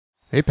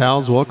Hey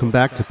pals, welcome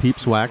back to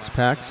Peeps Wax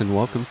Packs and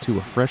welcome to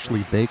a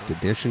freshly baked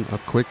edition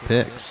of Quick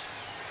Picks.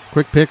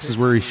 Quick Picks is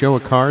where we show a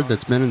card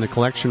that's been in the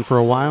collection for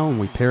a while and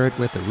we pair it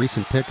with a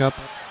recent pickup,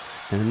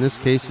 and in this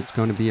case it's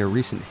going to be a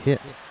recent hit.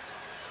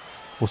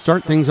 We'll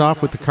start things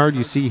off with the card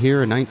you see here, a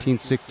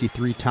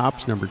 1963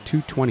 Topps number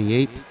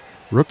 228,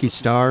 Rookie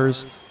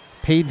Stars,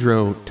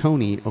 Pedro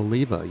Tony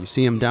Oliva. You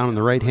see him down in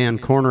the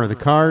right-hand corner of the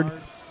card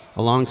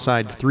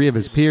alongside three of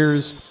his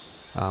peers.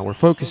 We're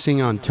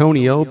focusing on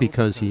Tony O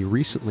because he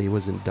recently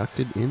was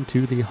inducted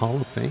into the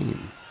Hall of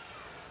Fame.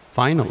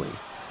 Finally.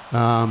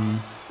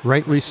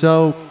 Rightly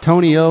so.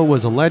 Tony O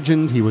was a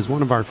legend. He was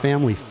one of our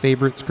family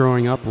favorites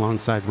growing up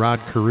alongside Rod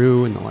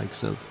Carew and the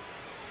likes of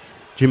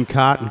Jim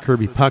Cott and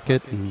Kirby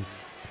Puckett. And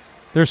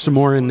there's some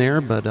more in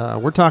there, but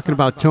we're talking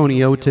about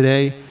Tony O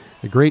today,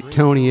 the great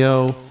Tony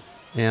O.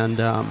 And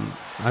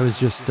I was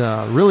just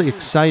really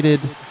excited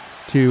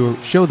to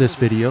show this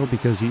video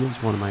because he is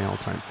one of my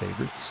all-time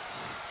favorites.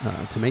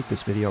 To make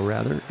this video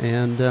rather,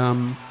 and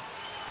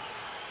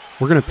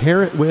we're going to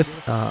pair it with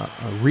a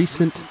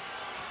recent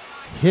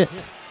hit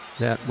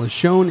that was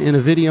shown in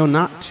a video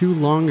not too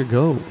long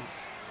ago.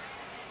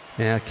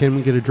 Can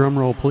we get a drum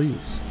roll,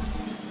 please?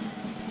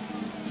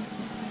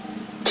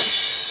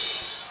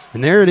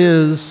 And there it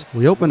is.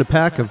 We opened a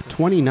pack of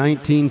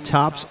 2019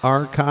 Topps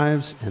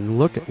Archives, and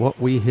look at what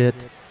we hit.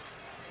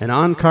 An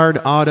on-card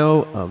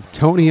auto of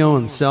Tony O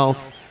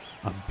himself.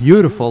 A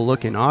beautiful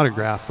looking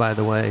autograph, by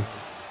the way.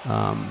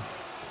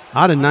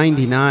 Out of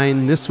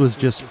 99, this was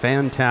just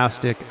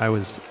fantastic. I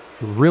was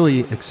really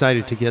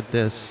excited to get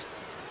this.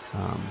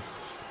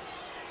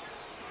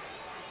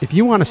 If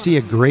you want to see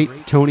a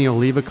great Tony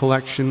Oliva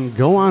collection,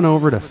 go on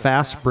over to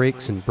Fast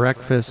Breaks and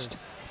Breakfast.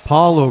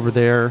 Paul over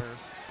there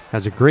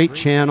has a great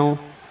channel.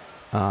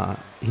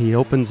 He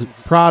opens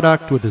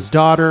product with his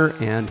daughter,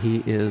 and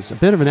he is a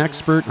bit of an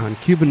expert on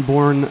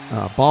Cuban-born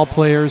ball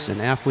players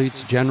and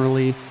athletes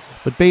generally,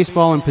 but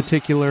baseball in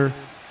particular.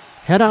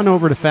 Head on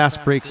over to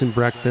Fast Breaks and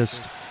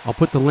Breakfast. I'll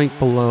put the link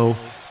below.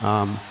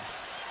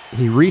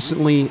 He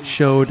recently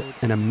showed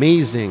an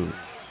amazing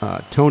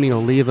Tony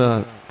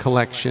Oliva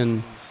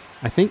collection.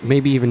 I think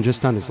maybe even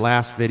just on his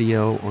last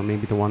video or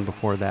maybe the one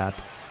before that.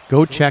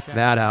 Go check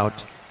that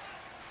out.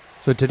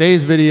 So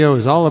today's video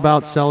is all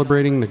about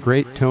celebrating the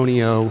great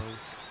Tony O.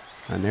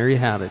 And there you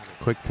have it,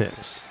 Quick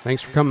Picks.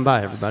 Thanks for coming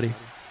by, everybody.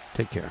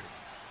 Take care.